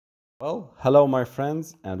Well, hello my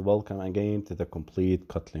friends and welcome again to the complete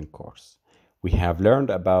Kotlin course. We have learned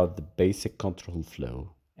about the basic control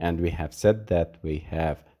flow and we have said that we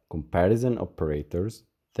have comparison operators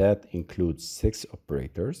that include 6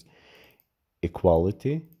 operators: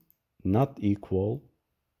 equality, not equal,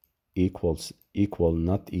 equals, equal,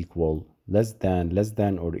 not equal, less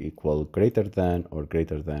than or equal, greater than or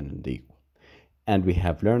greater than and equal. And we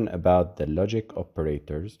have learned about the logic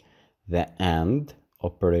operators, the AND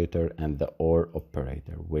operator and the OR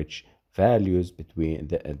operator, which values between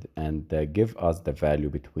give us the value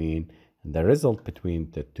between and the result between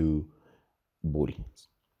the two booleans.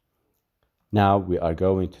 Now we are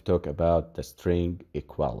going to talk about the string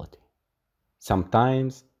equality.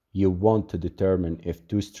 Sometimes you want to determine if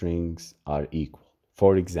two strings are equal.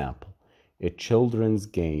 For example, a children's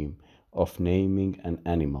game of naming an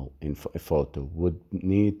animal in a photo would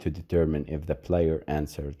need to determine if the player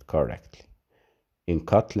answered correctly. In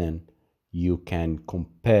Kotlin, you can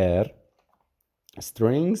compare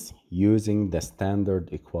strings using the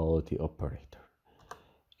standard equality operator.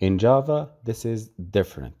 In Java, this is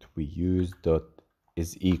different. We use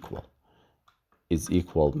is equal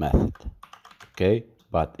method. Okay,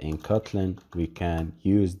 but in Kotlin, we can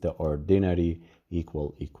use the ordinary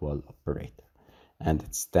equal operator and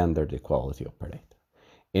its standard equality operator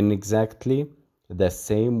in exactly the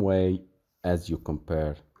same way as you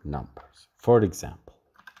compare numbers. For example,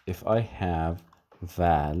 if I have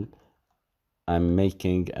val, I'm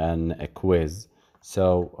making a quiz,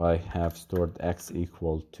 so I have stored x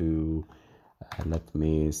equal to, let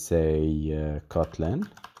me say, Kotlin.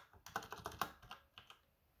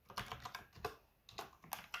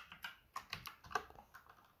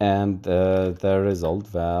 And the result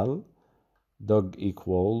val dog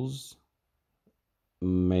equals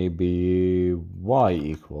maybe y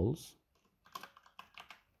equals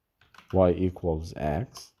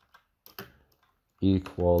x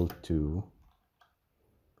equal to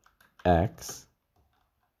x.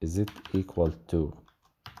 Is it equal to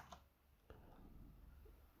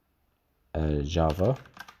Java?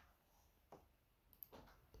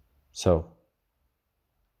 So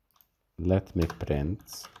let me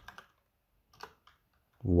print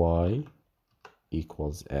y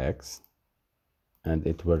equals x and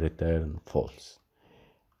it will return false.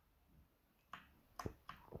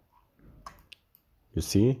 You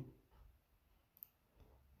see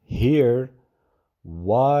here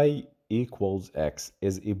y equals x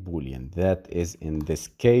is a boolean that is in this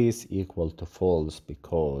case equal to false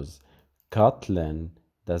because Kotlin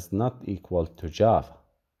does not equal to Java.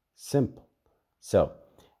 Simple. So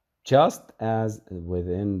just as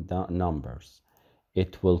within the numbers,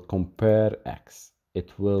 it will compare x.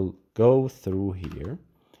 It will go through here.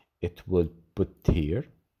 It will put here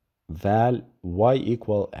val y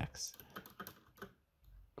equal x.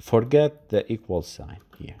 Forget the equal sign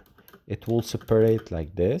here. It will separate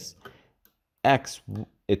like this. X,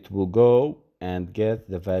 it will go and get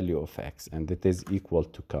the value of x, and it is equal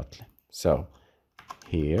to Kotlin. So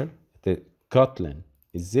here, the Kotlin,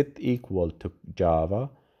 is it equal to Java?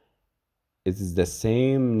 It is the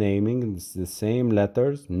same naming, it's the same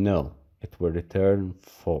letters. No, it will return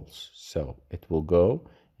false. So it will go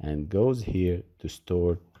and goes here to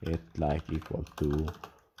store it like equal to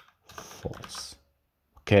false.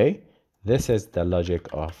 Okay, this is the logic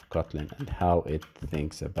of Kotlin and how it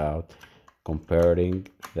thinks about comparing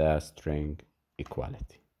the string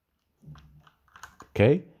equality.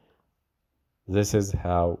 Okay, this is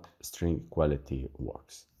how string equality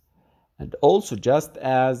works. And also, just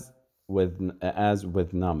as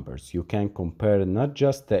with numbers, you can compare not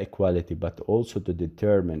just the equality but also to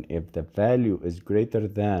determine if the value is greater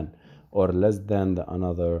than or less than the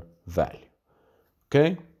another value.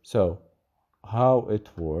 Okay, so how it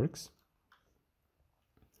works,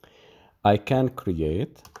 I can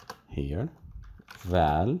create here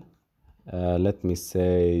val, let me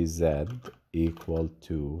say z equal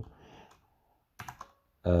to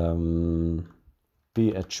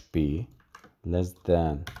php less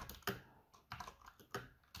than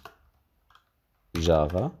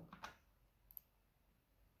Java.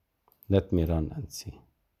 Let me run and see.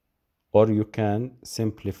 Or you can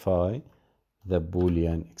simplify the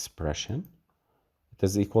Boolean expression. It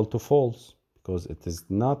is equal to false because it is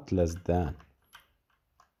not less than.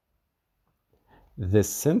 The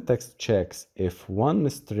syntax checks if one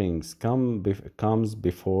string comes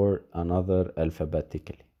before another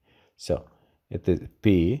alphabetically. So it is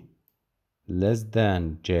P less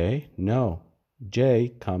than J. No, J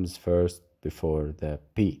comes first before the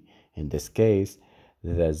P. In this case,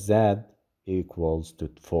 the Z equals to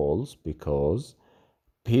false because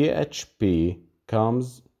PHP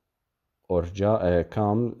comes or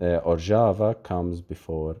Java comes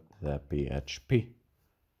before the PHP.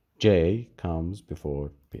 J comes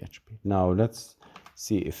before PHP. Now let's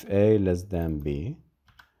see if A less than B.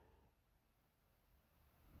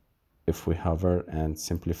 If we hover and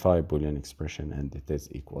simplify Boolean expression, and it is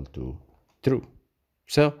equal to true.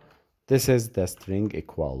 So this is the string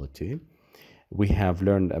equality. We have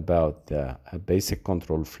learned about the basic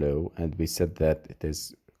control flow, and we said that it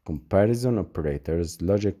is comparison operators,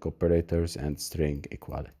 logic operators, and string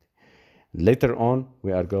equality. Later on,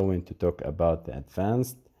 we are going to talk about the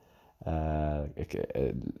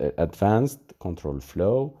advanced control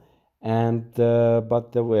flow, and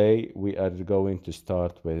but the way we are going to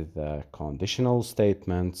start with conditional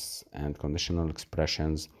statements and conditional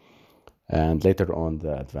expressions, and later on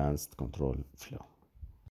the advanced control flow.